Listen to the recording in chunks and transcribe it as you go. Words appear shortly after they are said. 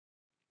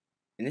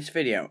In this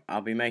video,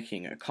 I'll be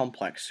making a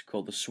complex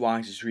called the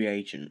Schweizers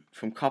reagent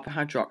from copper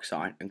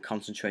hydroxide and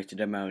concentrated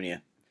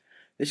ammonia.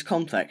 This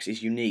complex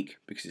is unique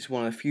because it's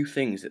one of the few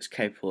things that's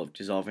capable of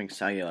dissolving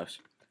cellulose,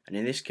 and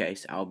in this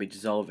case I'll be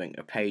dissolving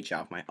a page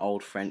out of my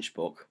old French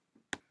book.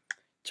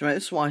 To make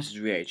the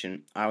Schweizers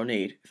reagent, I will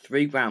need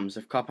 3 grams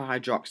of copper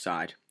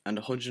hydroxide and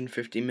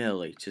 150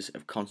 milliliters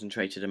of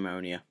concentrated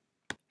ammonia.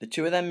 The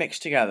two are then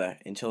mixed together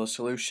until the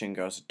solution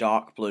goes a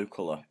dark blue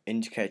colour,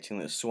 indicating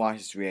that the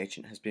Schweizers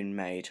reagent has been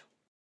made.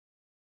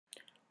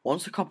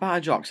 Once the copper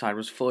hydroxide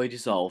was fully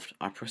dissolved,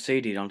 I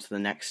proceeded on to the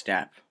next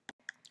step.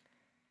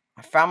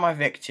 I found my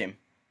victim,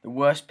 the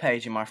worst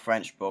page in my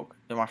French book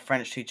that my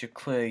French teacher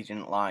clearly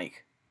didn't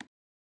like.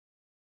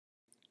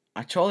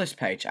 I tore this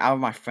page out of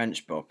my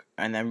French book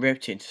and then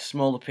ripped it into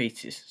smaller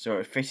pieces so it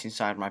would fit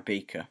inside my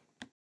beaker.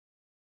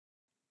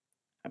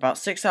 About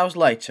 6 hours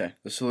later,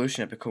 the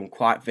solution had become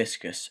quite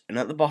viscous, and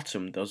at the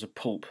bottom there was a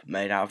pulp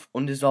made out of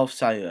undissolved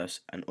cellulose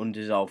and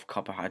undissolved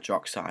copper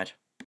hydroxide.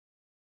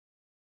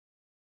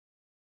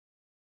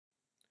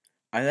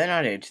 I then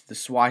added the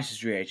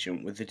Schweizers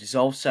reagent with the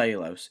dissolved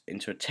cellulose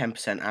into a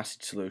 10%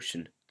 acid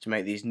solution to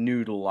make these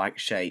noodle-like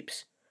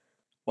shapes.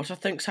 What I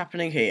think is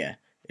happening here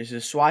is the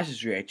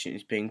Schweizers reagent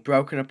is being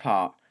broken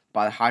apart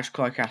by the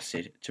hydrochloric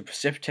acid to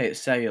precipitate the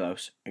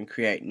cellulose and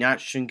create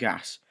nitrogen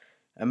gas,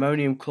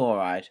 ammonium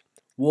chloride,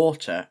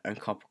 water and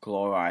copper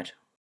chloride.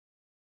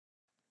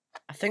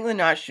 I think the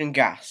nitrogen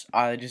gas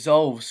either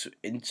dissolves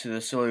into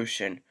the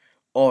solution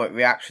or it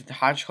reacts with the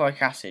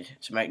hydrochloric acid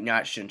to make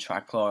nitrogen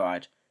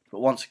trichloride, but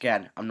once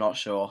again I'm not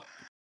sure.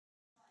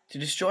 To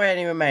destroy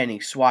any remaining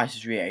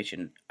Schweizers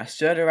reagent, I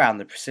stirred around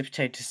the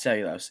precipitated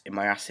cellulose in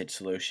my acid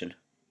solution.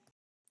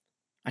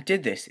 I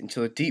did this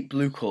until the deep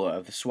blue colour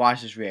of the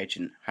Schweizers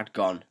reagent had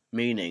gone,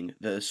 meaning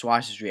that the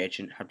Schweizers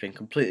reagent had been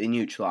completely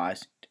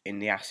neutralised in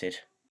the acid.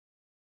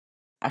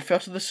 I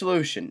filtered the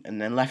solution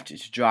and then left it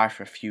to dry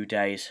for a few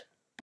days.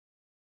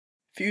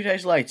 A few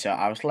days later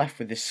I was left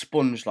with this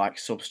sponge-like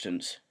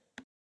substance.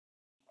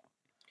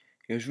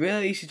 It was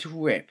really easy to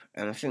rip,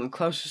 and I think the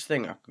closest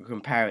thing I could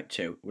compare it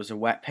to was a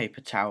wet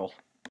paper towel.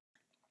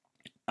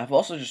 I've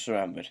also just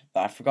remembered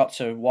that I forgot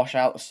to wash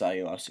out the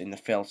cellulose in the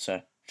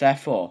filter,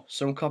 therefore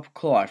some copper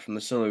chloride from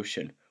the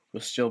solution will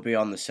still be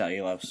on the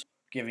cellulose,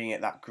 giving it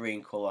that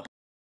green colour.